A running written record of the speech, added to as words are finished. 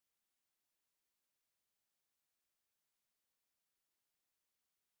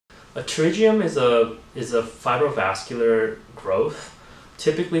A pterygium is a fibrovascular growth,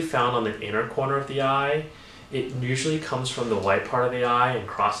 typically found on the inner corner of the eye. It usually comes from the white part of the eye and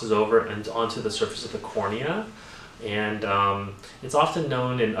crosses over and onto the surface of the cornea. And it's often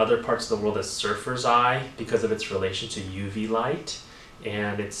known in other parts of the world as surfer's eye because of its relation to UV light.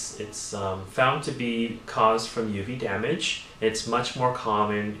 And it's found to be caused from UV damage. It's much more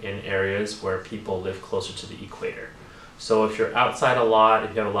common in areas where people live closer to the equator. So if you're outside a lot,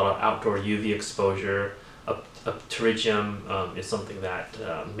 if you have a lot of outdoor UV exposure, a pterygium is something that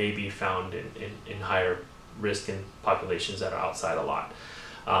may be found in higher risk in populations that are outside a lot.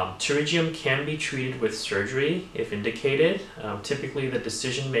 Pterygium can be treated with surgery if indicated. Typically the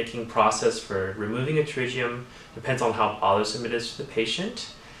decision-making process for removing a pterygium depends on how bothersome it is to the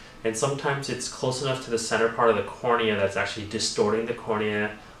patient. And sometimes it's close enough to the center part of the cornea that's actually distorting the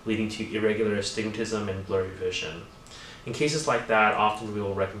cornea, leading to irregular astigmatism and blurry vision. In cases like that, often we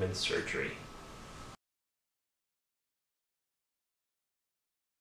will recommend surgery.